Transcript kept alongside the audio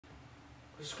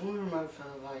What's going on, my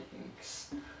fellow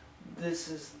Vikings? This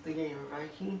is the Gamer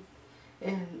Viking,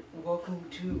 and welcome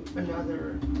to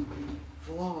another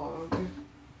vlog.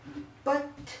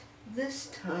 But this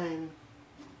time,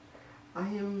 I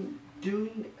am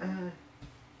doing a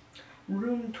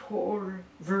room tour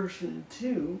version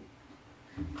 2.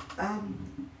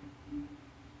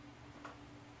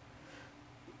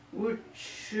 What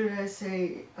should I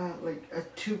say, like a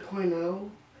 2.0,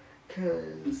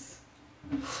 because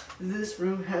this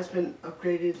room has been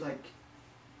upgraded like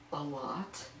a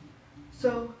lot.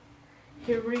 So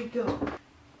here we go.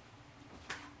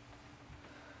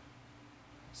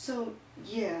 So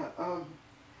yeah,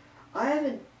 I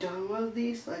haven't done one of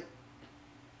these like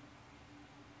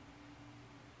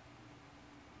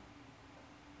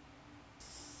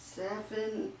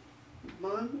seven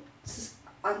months.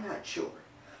 I'm not sure,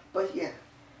 but yeah.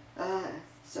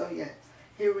 So yeah,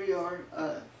 here we are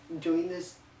doing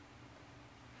this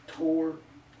tour.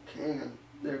 And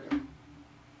there we go.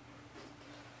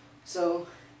 So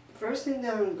first thing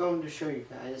that I'm going to show you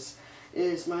guys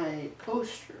is my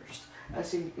posters.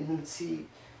 As you can see,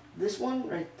 this one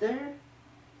right there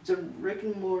is a Rick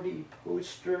and Morty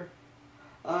poster.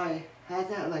 I had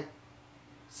that like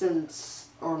since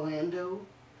Orlando,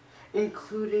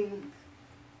 including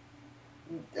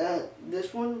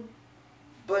this one,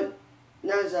 but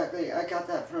not exactly. I got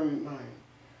that from my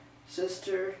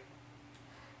sister,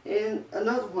 and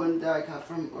another one that I got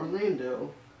from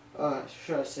Orlando,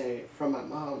 should I say from my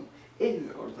mom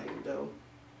in Orlando,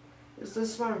 is the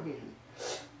Spider-Man.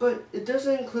 But it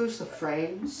doesn't include the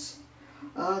frames.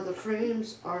 The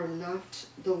frames are not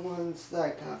the ones that I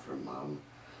got from mom,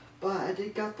 but I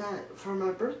did got that for my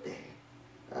birthday,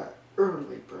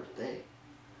 early birthday.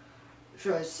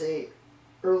 Should I say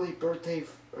early birthday,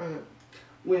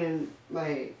 when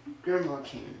my grandma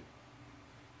came.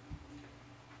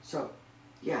 So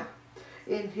yeah,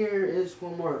 and here is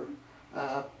one more,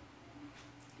 I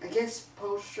guess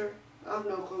poster. I have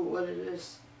no clue what it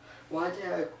is. Why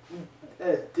did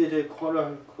I did it quote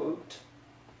unquote?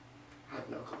 I have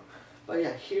no clue. But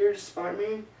yeah, here's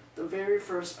Spider-Man, the very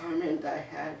first Spider-Man that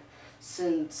I had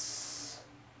since,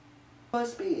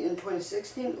 must be in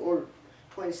 2016 or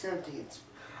 2017,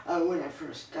 when I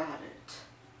first got it.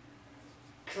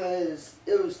 Cause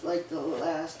it was like the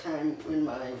last time when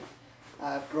my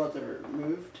brother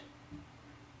moved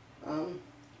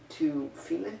to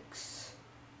Phoenix.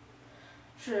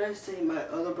 Should I say my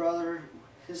other brother?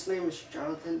 His name is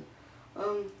Jonathan.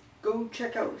 Go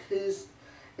check out his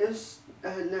not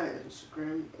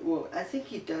Instagram. Well, I think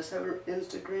he does have an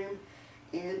Instagram,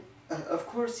 and of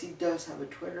course he does have a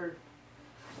Twitter.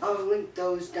 I'll link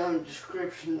those down in the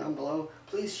description down below.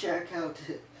 Please check out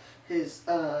his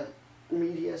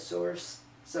media source.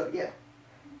 So yeah,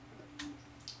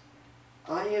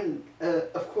 I am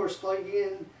of course plugging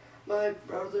in my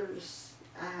brother's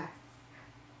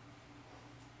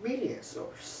media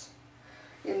source.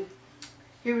 And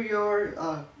here we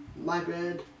are. My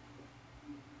bed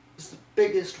is the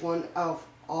biggest one out of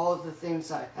all the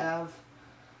things I have.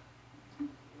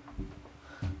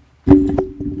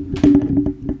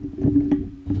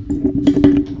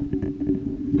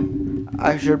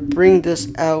 I should bring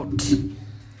this out.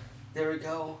 There we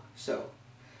go. So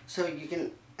you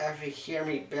can actually hear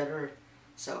me better.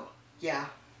 So yeah,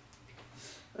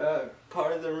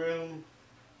 part of the room,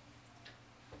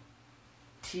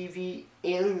 TV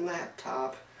and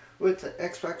laptop with the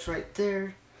Xbox right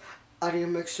there, audio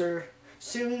mixer.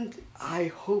 Soon I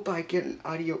hope I get an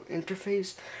audio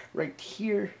interface right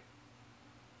here,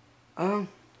 and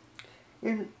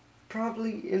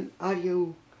probably an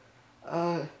audio,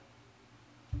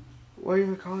 what do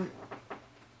you call it?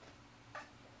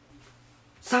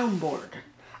 Soundboard.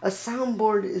 A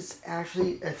soundboard is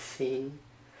actually a thing.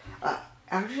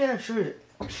 Actually, I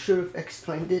should have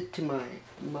explained it to my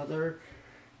mother,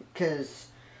 because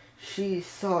she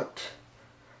thought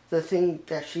the thing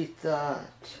that she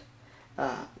thought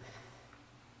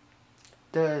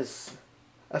does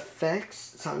effects,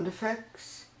 sound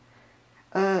effects,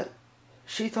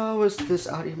 she thought it was this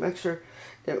audio mixer.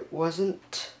 It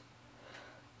wasn't.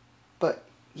 But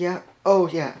yeah, oh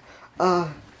yeah,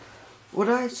 what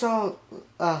I saw,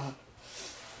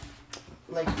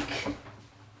 like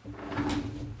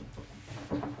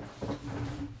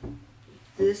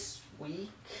this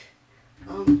week,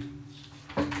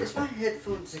 it's my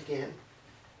headphones again.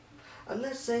 I'm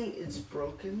not saying it's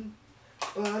broken,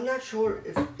 but I'm not sure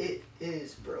if it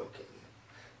is broken.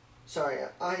 Sorry,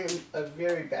 I am a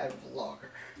very bad vlogger.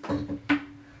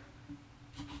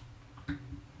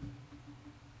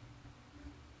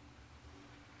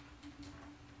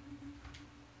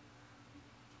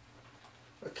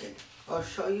 Okay, I'll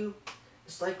show you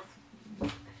It's like,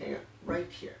 hang on,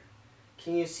 right here.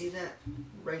 Can you see that?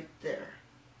 Right there.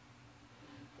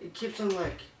 It keeps on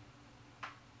like,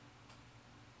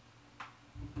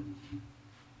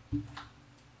 I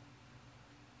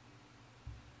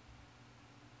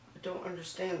don't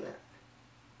understand that.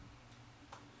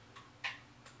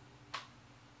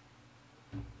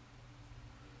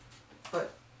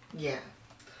 But, yeah.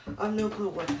 I have no clue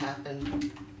what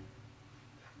happened.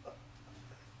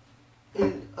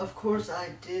 And, of course, I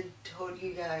did told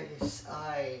you guys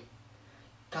I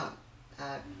got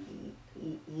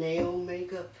nail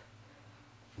makeup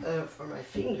for my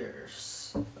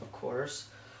fingers, of course.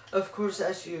 Of course,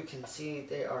 as you can see,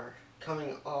 they are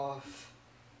coming off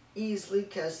easily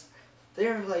because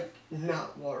they're, like,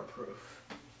 not waterproof.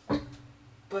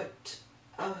 But,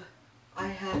 I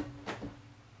have...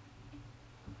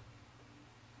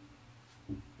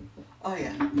 Oh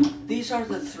yeah, these are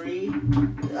the 3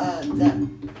 that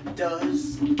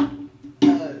does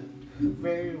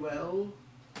very well,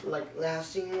 like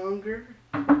lasting longer,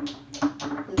 I'm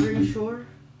pretty sure.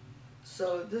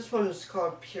 So this one is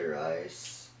called Pure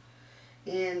Ice,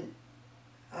 and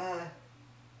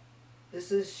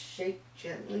this is Shake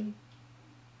Gently.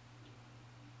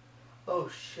 Oh,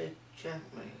 shake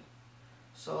gently.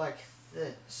 So like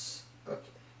this.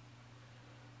 Okay.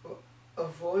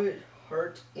 Avoid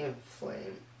hurt and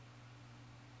flame.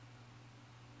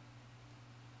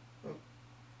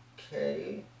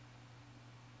 Okay.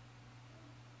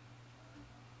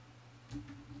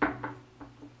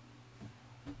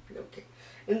 Okay.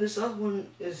 And this other one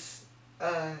is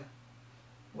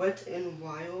Wet and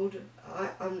Wild.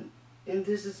 And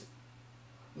this is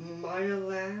Maya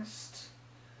Last.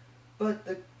 But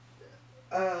the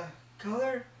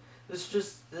color is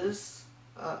just this.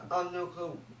 I have no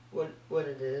clue what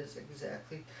it is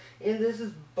exactly. And this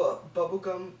is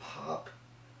Bubblegum Pop.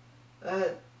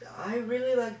 I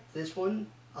really like this one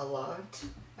a lot,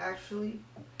 actually.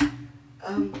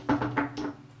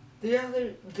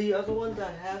 The other one that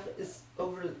I have is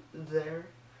over there,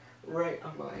 right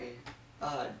on my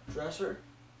dresser.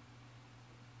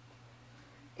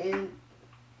 And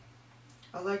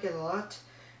I like it a lot.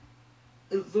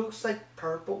 It looks like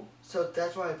purple, so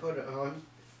that's why I put it on.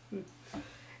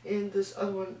 And this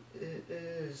other one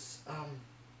is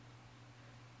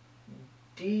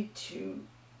D2.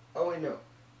 Oh wait, no.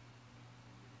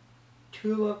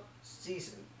 Tulip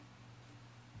Season.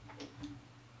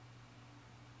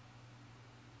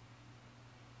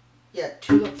 Yeah,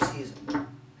 Tulip Season.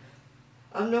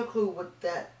 I have no clue what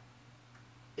that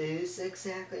is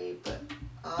exactly, but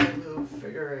I will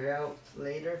figure it out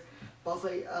later.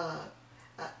 Probably,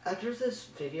 after this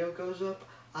video goes up,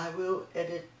 I will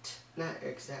edit, not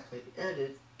exactly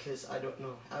edit, because I don't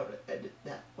know how to edit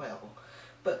that well.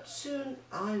 But soon,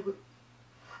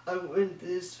 when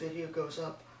this video goes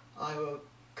up, I will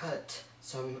cut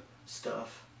some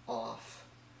stuff off.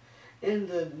 In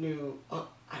the new,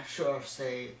 I should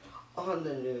say, on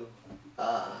the new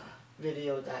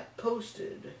video that I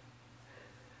posted.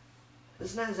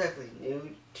 It's not exactly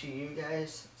new to you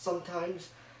guys sometimes,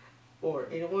 or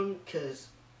anyone, because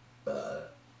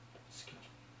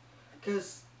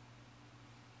it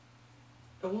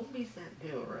won't be that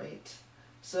new, right?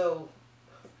 So,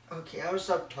 okay, I will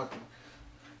stop talking.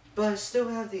 But I still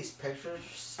have these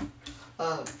pictures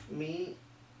of me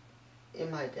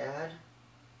and my dad.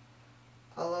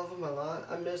 I love him a lot.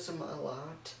 I miss him a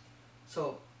lot.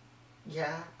 So,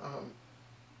 yeah, I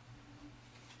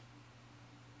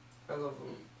love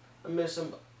him. I miss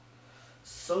him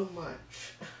so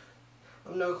much. I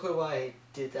have no clue why I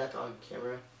did that on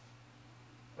camera.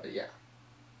 But yeah.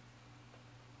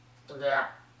 Yeah.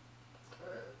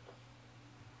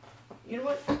 You know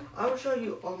what? I will show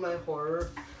you all my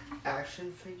horror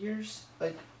action figures.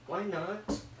 Like, why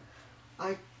not?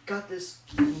 I got this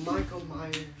Michael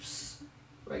Myers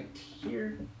right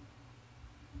here.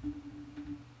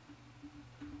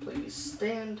 Please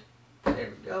stand.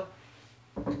 There we go.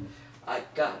 I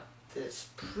got this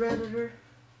Predator.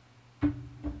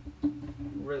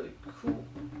 Really cool.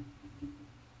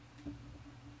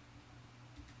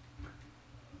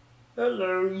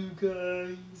 Hello, you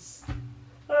guys.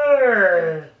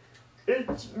 Ah,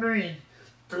 it's me,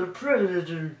 the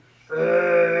Predator.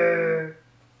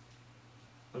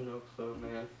 No clue,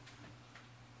 man.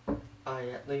 I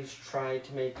at least try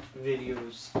to make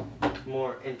videos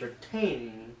more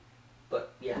entertaining,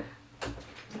 but yeah.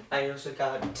 I also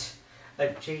got a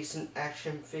Jason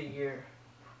action figure.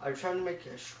 I'm trying to make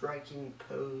a striking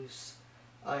pose.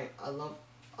 I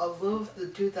love the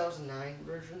 2009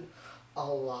 version a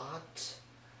lot.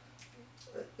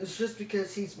 It's just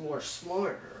because he's more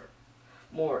smarter,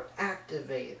 more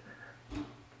activator.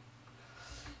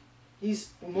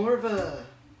 he's more of a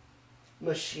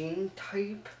machine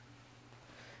type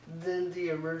than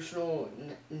the original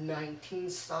 19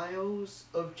 styles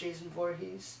of Jason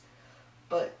Voorhees.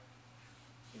 But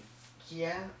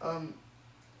yeah,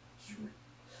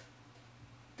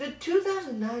 the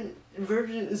 2009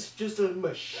 version is just a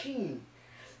machine.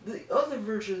 The other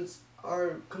versions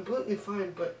are completely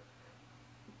fine, but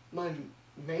my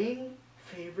main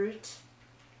favorite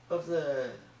of the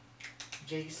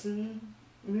Jason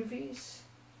movies,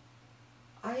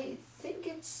 I think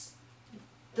it's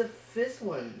the 5th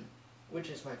one, which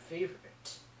is my favorite.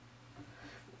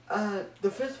 The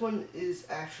 5th one is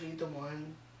actually the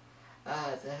one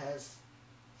that has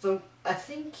some, I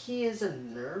think he is a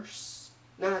nurse,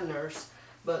 not a nurse,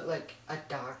 but like a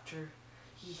doctor.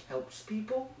 He helps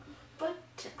people, but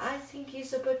I think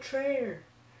he's a betrayer.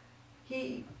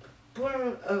 He put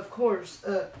on, of course,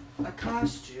 a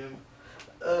costume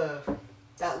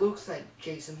that looks like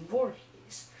Jason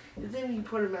Voorhees. And then he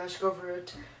put a mask over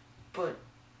it, but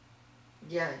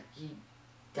yeah, he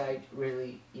died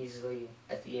really easily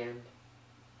at the end.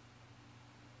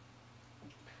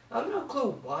 I have no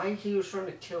clue why he was trying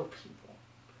to kill people.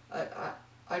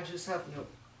 I just have no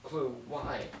clue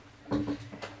why.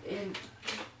 And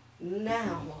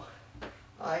now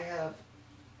I have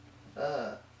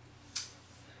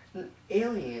an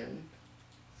Alien,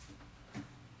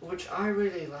 which I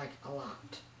really like a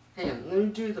lot. Hang on, let me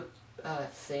do the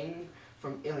thing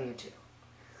from Alien 2.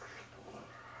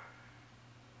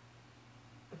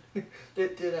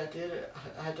 Did I did it?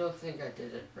 I don't think I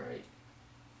did it right.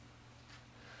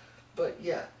 But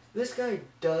yeah, this guy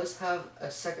does have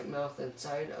a second mouth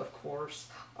inside, of course.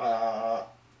 I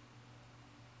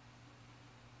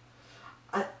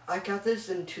got this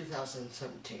in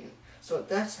 2017, so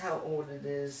that's how old it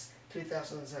is.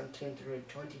 2017 through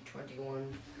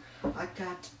 2021. I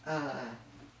got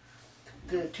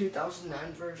the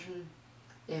 2009 version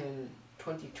in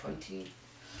 2020.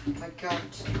 I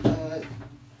got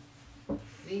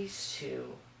these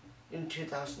two in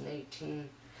 2018,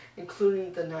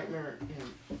 including The Nightmare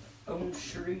in Elm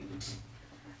Street.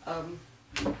 But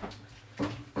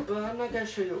I'm not gonna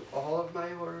show you all of my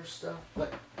horror stuff,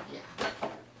 but yeah.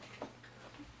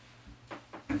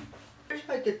 Here's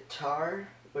my guitar,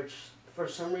 which for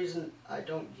some reason I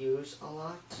don't use a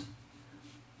lot,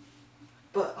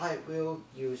 but I will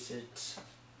use it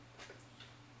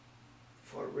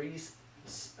for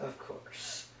reasons, of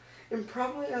course. And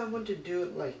probably I want to do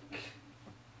it like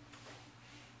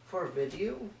for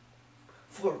videos,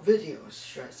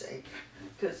 should I say,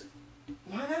 because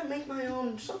why not make my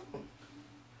own song?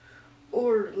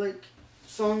 Or like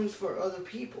songs for other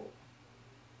people.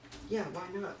 Yeah, why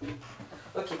not?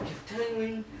 Okay,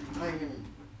 continuing, I am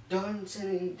done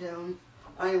sitting down.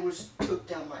 I almost took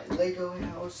down my Lego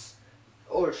house,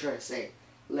 or should I say,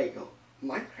 Lego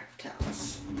Minecraft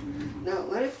house. Now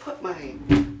let me put my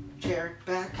chair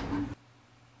back.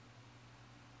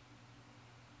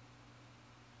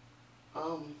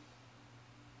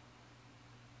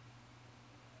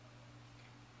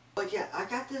 But yeah, I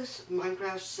got this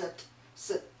Minecraft set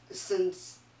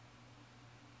since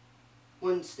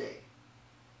Wednesday.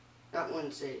 Not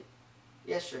Wednesday,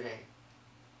 yesterday.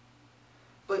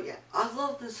 But yeah, I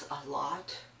love this a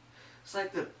lot. It's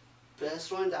like the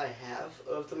best one that I have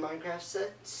of the Minecraft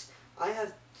sets. I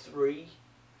have 3.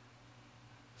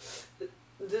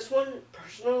 This one,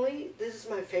 personally, this is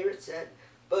my favorite set.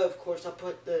 But of course, I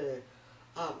put the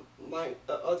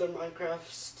other Minecraft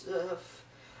stuff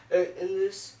in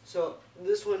this. So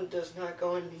this one does not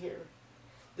go in here.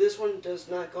 This one does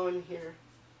not go in here.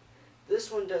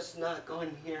 This one does not go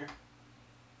in here.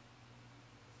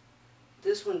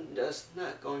 This one does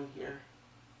not go in here.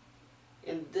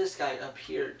 And this guy up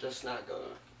here does not go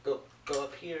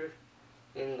up here.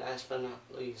 And last but not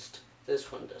least,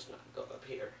 this one does not go up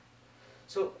here.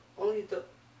 So only the,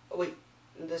 oh wait,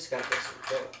 this guy doesn't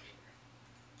go up here.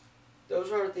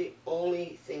 Those are the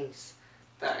only things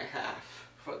that I have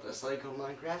for this Lego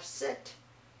Minecraft set.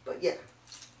 But yeah.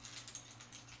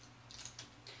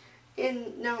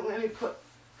 And now let me put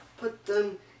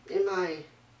them in my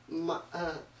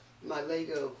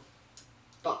Lego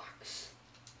box.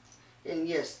 And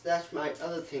yes, that's my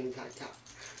other thing that I got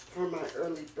for my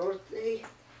early birthday.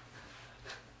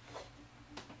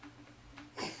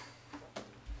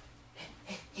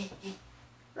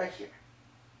 Right here.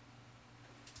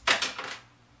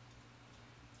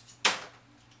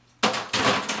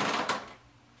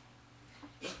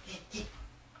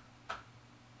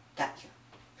 Gotcha.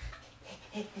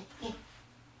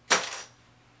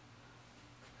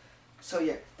 So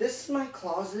yeah, this is my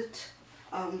closet.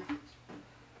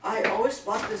 I always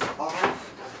bought this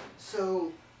off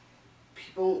so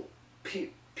people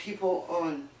people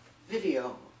on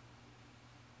video.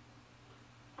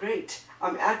 Great.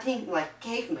 I'm acting like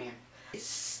caveman.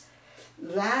 It's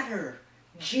ladder,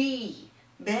 G,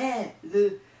 bed,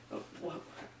 the... well,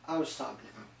 I'll stop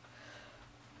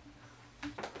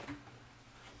now.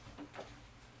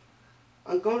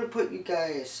 I'm going to put you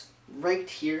guys right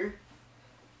here.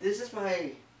 This is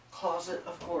my closet,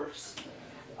 of course.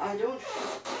 I don't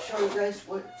show you guys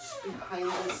what's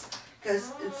behind this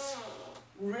because it's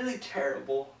really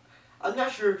terrible. I'm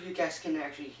not sure if you guys can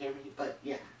actually hear me, but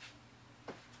yeah.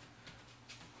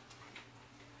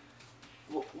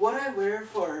 What I wear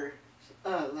for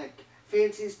like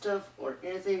fancy stuff or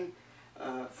anything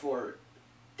for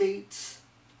dates,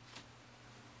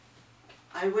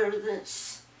 I wear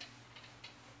this.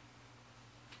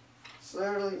 It's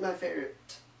literally my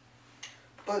favorite.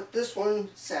 But this one,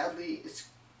 sadly,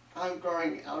 I'm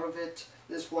growing out of it.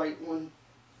 This white one.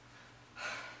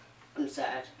 I'm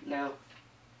sad now.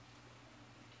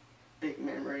 Big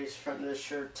memories from this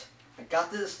shirt. I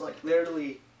got this like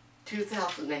literally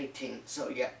 2018. So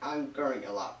yeah, I'm growing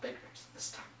a lot bigger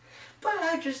this time. But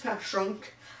I just have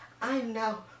shrunk. I'm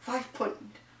now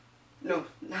no,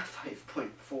 not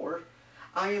 5.4.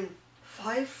 I am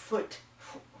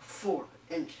 5'4"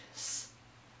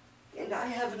 And I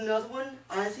have another one.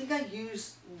 I think I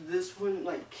used this one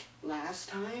like last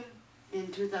time in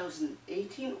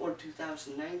 2018 or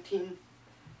 2019.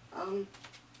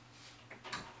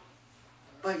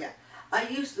 But yeah, I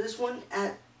used this one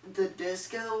at the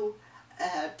disco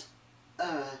at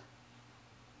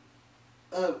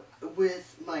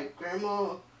with my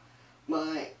grandma,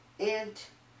 my aunt,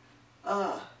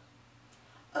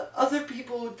 other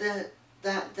people that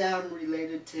I'm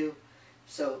related to.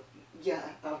 So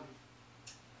yeah,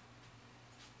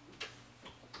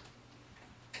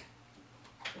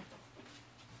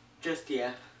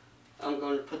 yeah, I'm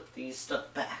going to put these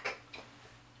stuff back.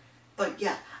 But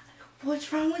yeah,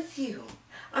 what's wrong with you?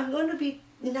 I'm going to be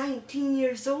 19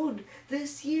 years old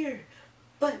this year.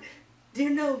 But do you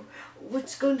know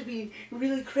what's going to be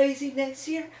really crazy next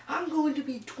year? I'm going to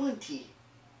be 20.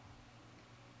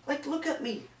 Like, look at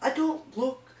me. I don't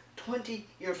look 20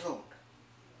 years old.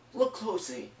 Look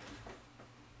closely.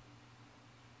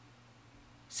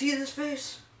 See this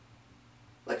face?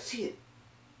 Like, see it.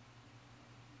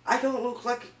 I don't look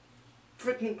like a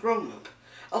freaking grown-up.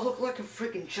 I look like a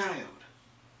freaking child.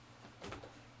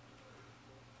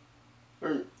 Or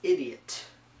an idiot.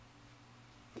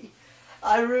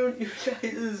 I ruined you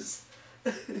guys'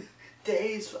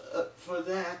 days for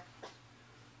that.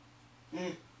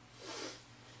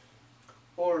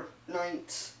 Or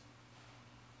nights.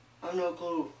 I have no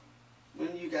clue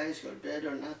when you guys go to bed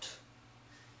or not.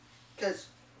 Because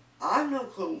I have no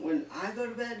clue when I go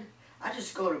to bed. I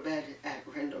just go to bed at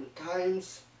random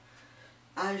times.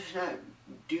 I should not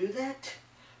do that.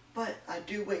 But I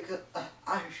do wake up.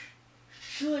 I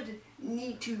should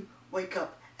need to wake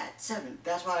up at 7.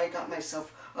 That's why I got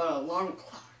myself an alarm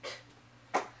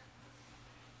clock.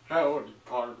 Howdy,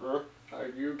 partner. How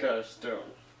you guys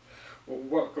doing? Well,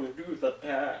 welcome to the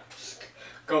task.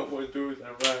 Going through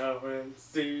the round and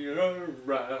see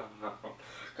around.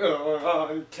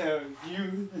 Gonna tell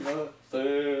you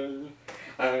nothing.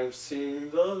 I've seen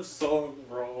the song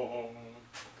wrong.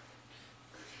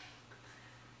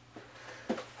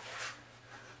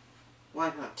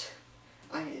 Why not?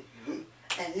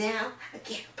 And now I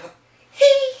can't put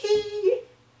hee hee.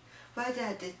 Why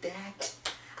I did that?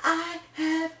 I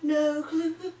have no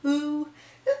clue.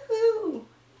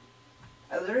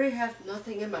 I literally have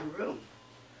nothing in my room.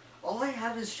 All I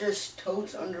have is just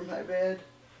totes under my bed.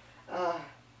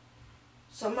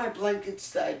 Some of my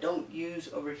blankets that I don't use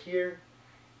over here.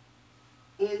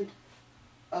 And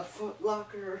a Foot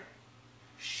Locker,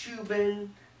 shoe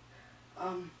bin,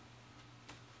 a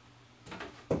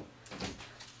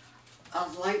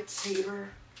lightsaber.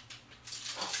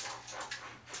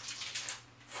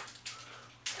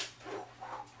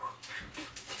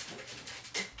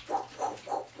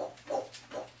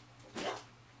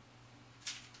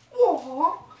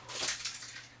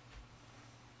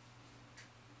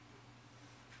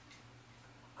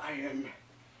 I am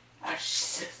a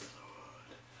Sith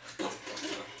Lord.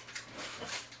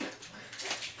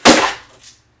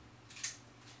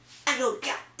 I don't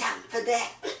got time for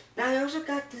that. Now I also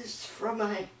got this from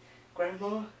my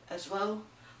grandma as well.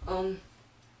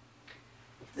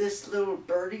 This little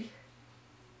birdie.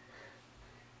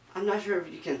 I'm not sure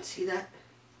if you can see that.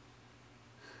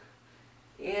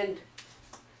 And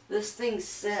this thing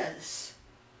says,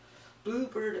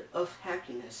 Bluebird of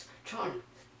Happiness. Charm.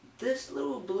 This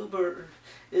little bluebird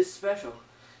is special.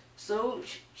 So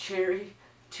cherry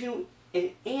to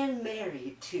and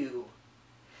married to.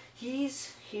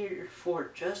 He's here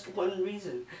for just one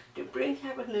reason, to bring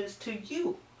happiness to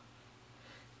you.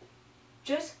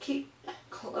 Just keep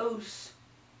close.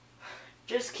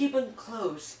 Just keep him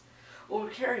close, or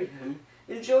carry him.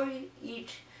 Enjoy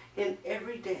each and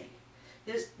every day.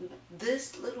 This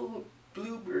little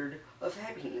bluebird of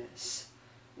happiness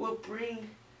will bring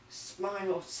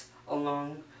smiles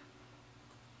along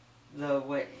the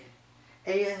way.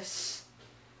 A.S.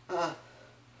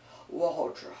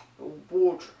 Wardrop.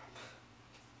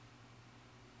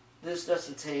 This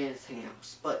doesn't say anything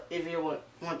else, but if you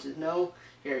want to know,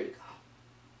 here you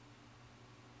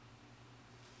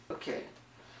go. Okay,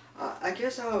 I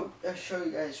guess I'll show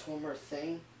you guys one more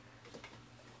thing.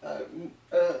 A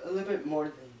little bit more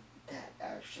than that,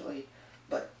 actually.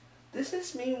 But this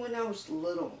is me when I was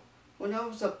little. When I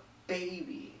was a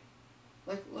baby.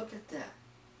 Like, look at that.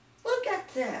 Look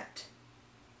at that!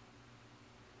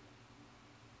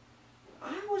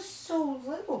 I was so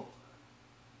little.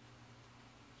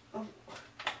 Oh.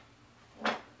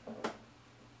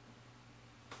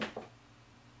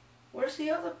 Where's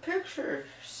the other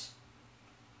pictures?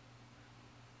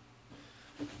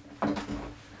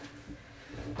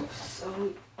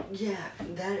 So, yeah,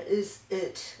 that is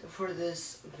it for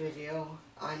this video.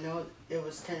 I know it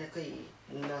was technically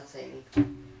nothing.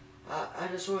 I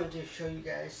just wanted to show you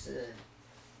guys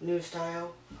the new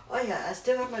style. Oh yeah, I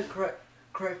still have my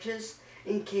crutches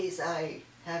in case I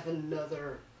have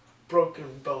another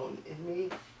broken bone in me.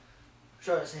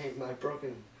 Should I say my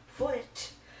broken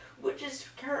foot, which is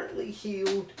currently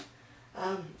healed,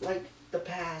 like the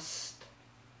past,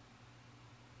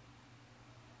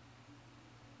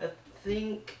 I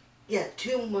think, yeah,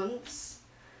 2 months,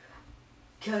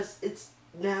 because it's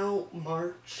now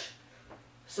March,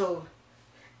 so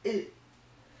it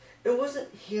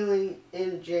wasn't healing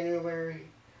in January.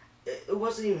 It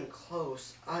wasn't even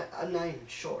close. I'm not even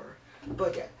sure.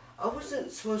 But yeah, I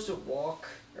wasn't supposed to walk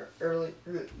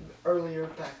earlier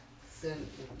back then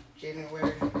in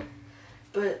January.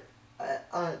 But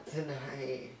then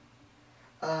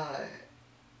I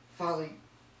finally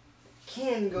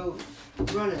can go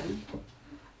running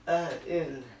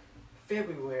in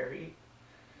February.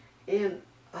 And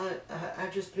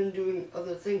I've just been doing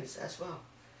other things as well.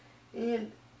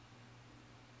 And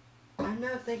I'm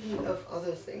now thinking of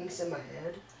other things in my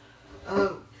head.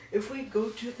 If we go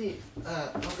to the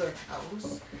other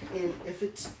house, and if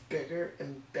it's bigger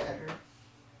and better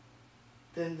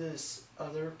than this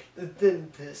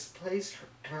place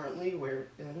currently we're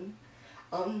in,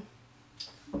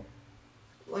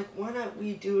 like, why not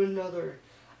we do another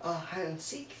hide and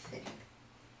seek thing?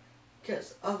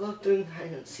 Because I love doing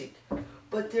hide and seek,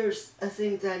 but there's a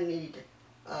thing that I need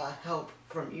help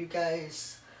from you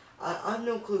guys. I have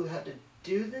no clue how to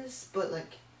do this, but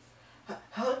like,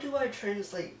 how do I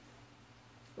translate,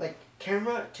 like,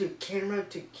 camera to camera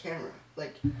to camera?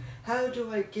 Like, how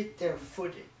do I get their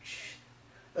footage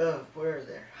of where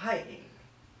they're hiding?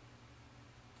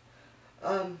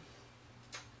 I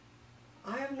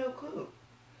have no clue.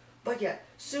 But yeah,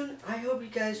 soon I hope you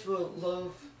guys will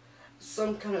love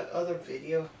some kind of other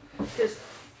video, because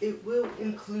it will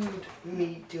include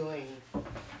me doing...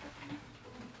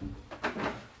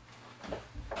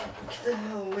 Get the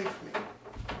hell away from me.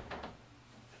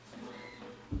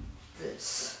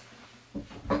 This.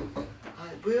 I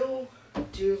will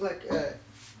do like a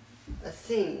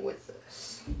thing with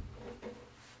this.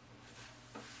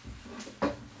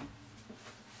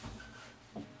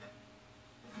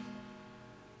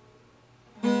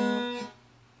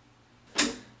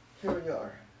 Here we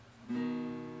are.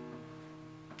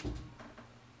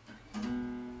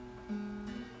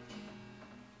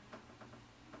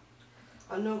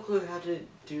 I have no clue how to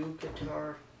do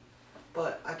guitar,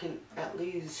 but I can at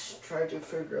least try to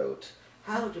figure out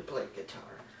how to play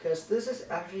guitar, because this is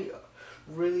actually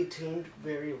really tuned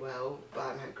very well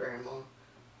by my grandma.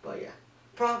 But yeah,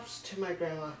 props to my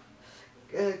grandma.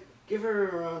 Give her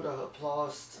a round of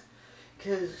applause,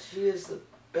 because she is the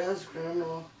best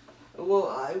grandma. Well,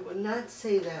 I would not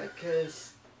say that,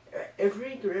 because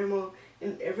every grandma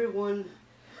and everyone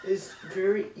is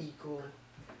very equal,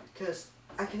 because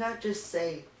I cannot just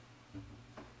say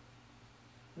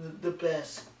the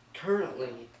best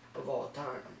currently of all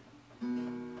time.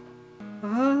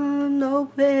 On the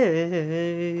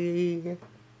way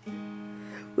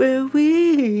where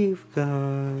we've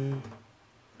gone,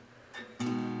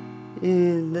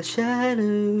 in the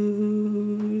shadows,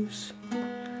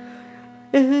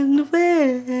 in the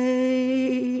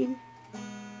way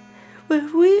where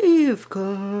we've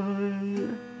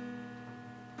gone.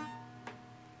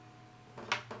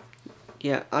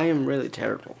 Yeah, I am really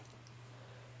terrible.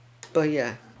 But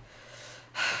yeah,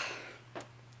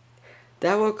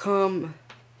 That will come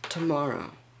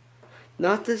tomorrow.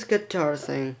 Not this guitar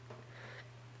thing,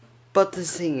 but the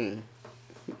singing.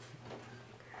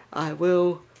 I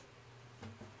will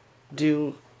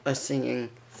do a singing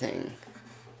thing.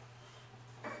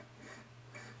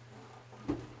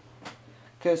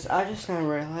 Because I just now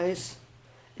realized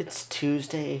it's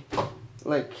Tuesday.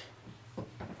 Like,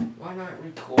 why not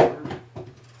record?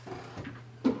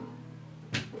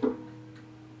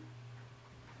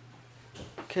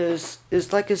 Because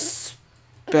it's like a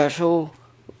special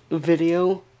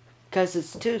video. Because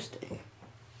it's Tuesday.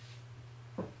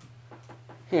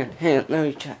 Hang on, let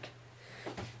me check.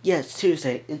 Yeah, it's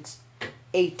Tuesday. It's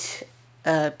 8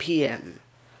 p.m.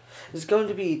 It's going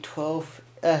to be 12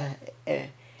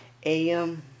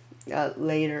 a.m.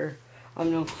 Later. I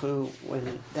have no clue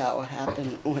when that will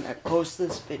happen when I post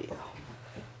this video.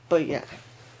 But yeah,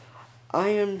 I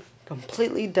am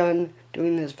completely done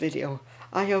doing this video.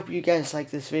 I hope you guys like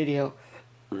this video.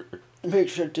 Make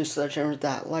sure to sledge over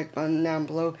that like button down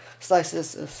below. Slice the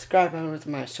subscribe button with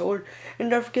my sword.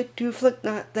 And don't forget to flick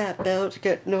that bell to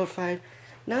get notified.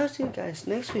 Now I'll see you guys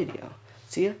next video.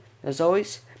 See ya. As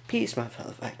always, peace my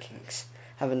fellow Vikings.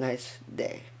 Have a nice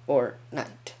day or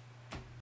night.